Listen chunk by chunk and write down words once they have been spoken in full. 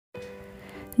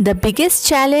The biggest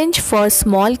challenge for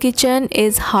small kitchen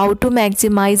is how to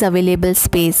maximize available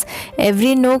space.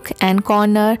 Every nook and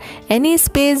corner, any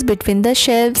space between the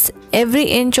shelves, every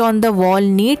inch on the wall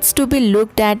needs to be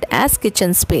looked at as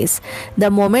kitchen space. The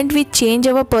moment we change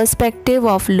our perspective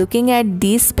of looking at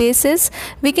these spaces,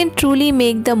 we can truly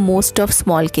make the most of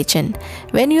small kitchen.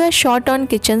 When you are short on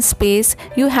kitchen space,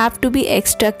 you have to be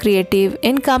extra creative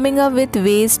in coming up with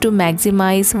ways to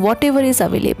maximize whatever is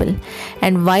available.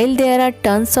 And while there are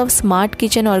tons of smart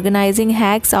kitchen organizing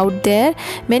hacks out there,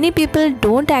 many people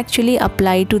don't actually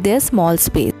apply to their small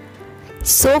space.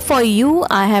 So for you,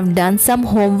 I have done some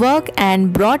homework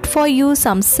and brought for you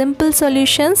some simple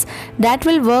solutions that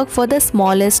will work for the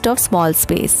smallest of small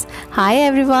space. Hi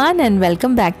everyone and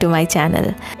welcome back to my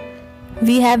channel.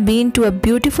 We have been to a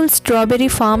beautiful strawberry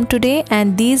farm today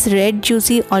and these red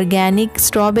juicy organic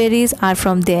strawberries are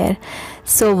from there.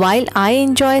 So while I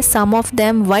enjoy some of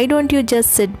them, why don't you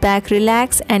just sit back,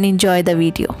 relax and enjoy the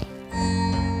video.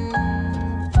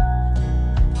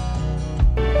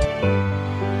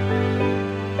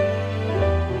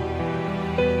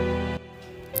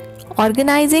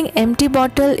 Organizing empty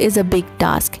bottle is a big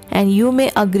task, and you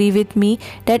may agree with me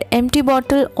that empty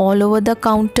bottle all over the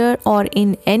counter or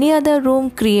in any other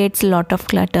room creates a lot of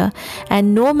clutter,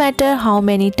 and no matter how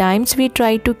many times we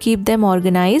try to keep them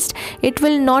organized, it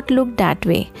will not look that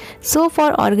way. So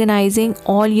for organizing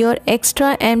all your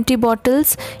extra empty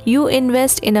bottles, you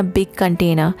invest in a big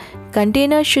container.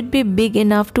 Container should be big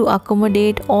enough to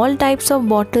accommodate all types of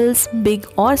bottles, big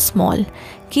or small.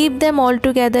 Keep them all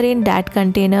together in that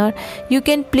container. You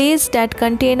can place that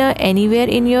container anywhere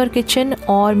in your kitchen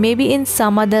or maybe in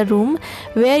some other room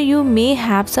where you may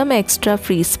have some extra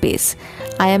free space.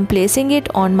 I am placing it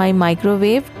on my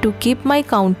microwave to keep my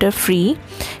counter free.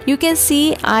 You can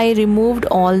see I removed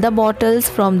all the bottles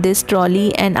from this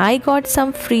trolley and I got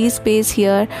some free space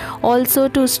here also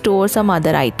to store some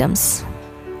other items.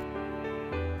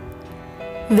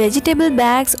 Vegetable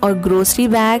bags or grocery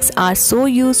bags are so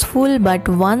useful, but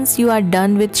once you are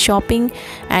done with shopping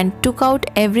and took out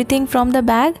everything from the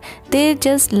bag, they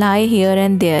just lie here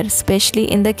and there,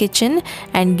 especially in the kitchen,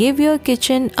 and give your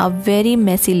kitchen a very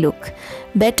messy look.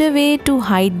 Better way to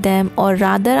hide them, or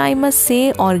rather I must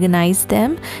say organize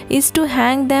them, is to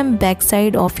hang them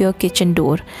backside of your kitchen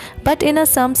door, but in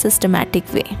some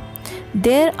systematic way.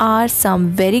 There are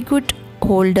some very good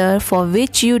holder for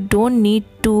which you don't need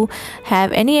to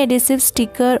have any adhesive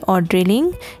sticker or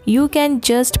drilling. You can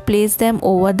just place them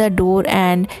over the door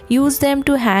and use them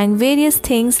to hang various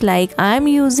things like I am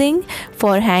using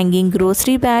for hanging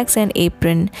grocery bags and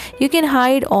apron. You can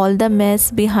hide all the mess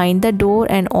behind the door,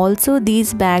 and also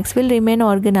these bags will remain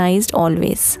organized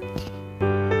always.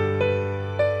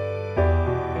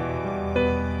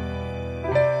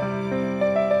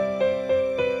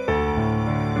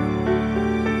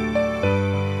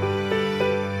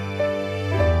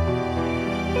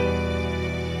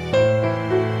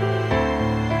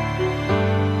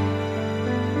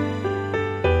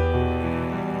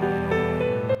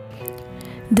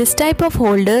 This type of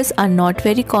holders are not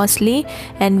very costly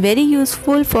and very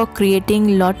useful for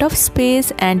creating lot of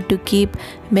space and to keep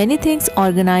many things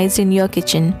organized in your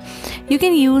kitchen. You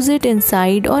can use it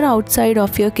inside or outside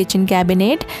of your kitchen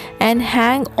cabinet and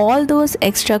hang all those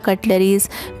extra cutleries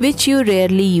which you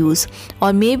rarely use,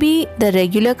 or maybe the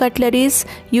regular cutleries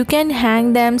you can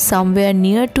hang them somewhere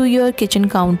near to your kitchen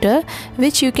counter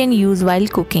which you can use while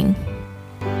cooking.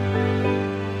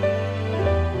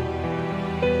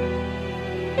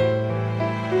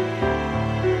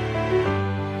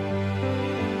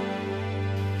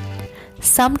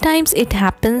 Sometimes it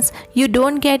happens you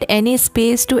don't get any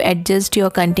space to adjust your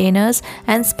containers,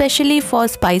 and especially for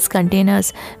spice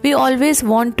containers, we always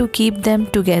want to keep them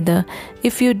together.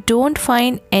 If you don't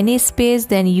find any space,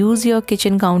 then use your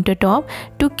kitchen countertop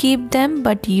to keep them,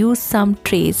 but use some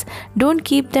trays. Don't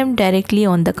keep them directly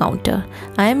on the counter.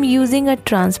 I am using a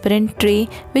transparent tray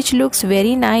which looks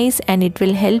very nice, and it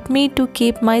will help me to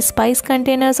keep my spice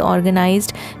containers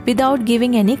organized without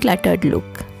giving any cluttered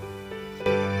look.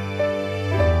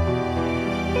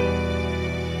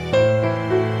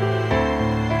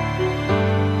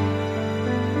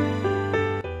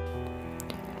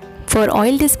 For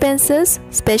oil dispensers,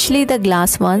 especially the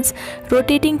glass ones,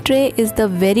 rotating tray is the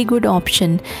very good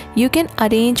option. You can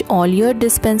arrange all your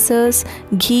dispensers,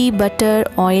 ghee, butter,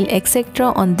 oil,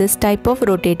 etc. on this type of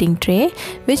rotating tray,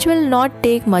 which will not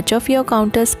take much of your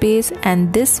counter space,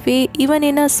 and this way even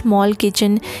in a small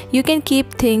kitchen you can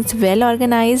keep things well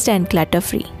organized and clutter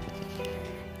free.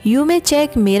 You may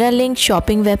check Miralink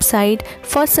shopping website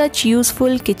for such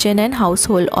useful kitchen and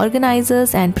household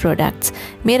organizers and products.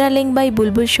 Miralink by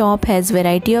Bulbul Shop has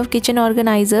variety of kitchen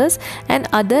organizers and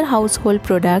other household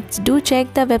products. Do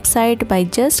check the website by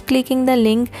just clicking the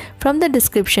link from the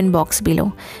description box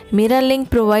below. Miralink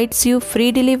provides you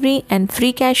free delivery and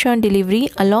free cash on delivery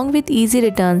along with easy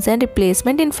returns and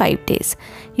replacement in 5 days.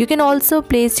 You can also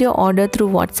place your order through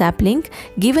WhatsApp link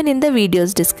given in the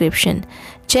video's description.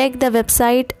 Check the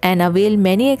website and avail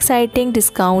many exciting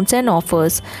discounts and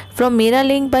offers. From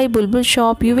Miralink by Bulbul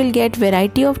Shop, you will get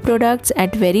variety of products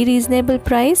at very reasonable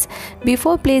price.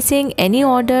 Before placing any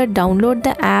order, download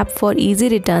the app for easy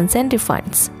returns and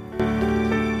refunds.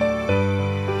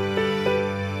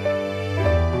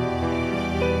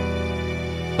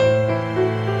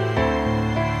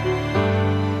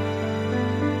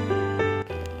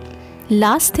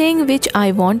 Last thing which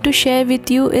I want to share with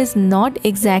you is not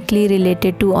exactly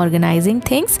related to organizing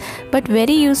things but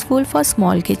very useful for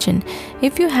small kitchen.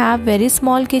 If you have very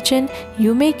small kitchen,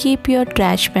 you may keep your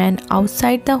trash pan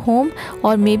outside the home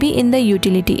or maybe in the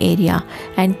utility area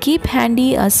and keep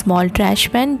handy a small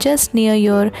trash pan just near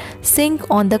your sink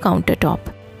on the countertop.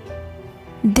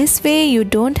 This way you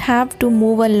don't have to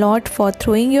move a lot for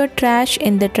throwing your trash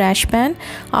in the trash pan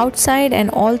outside,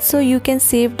 and also you can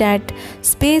save that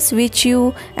space which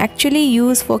you actually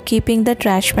use for keeping the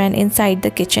trash pan inside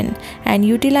the kitchen and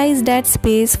utilize that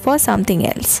space for something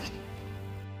else.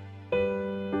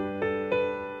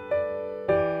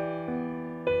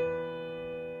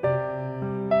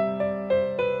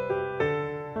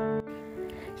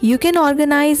 You can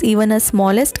organize even a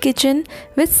smallest kitchen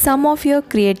with some of your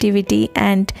creativity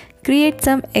and create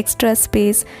some extra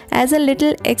space, as a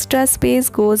little extra space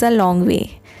goes a long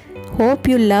way. Hope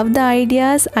you love the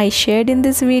ideas I shared in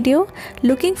this video.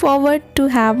 Looking forward to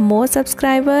have more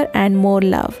subscribers and more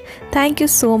love. Thank you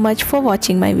so much for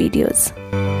watching my videos.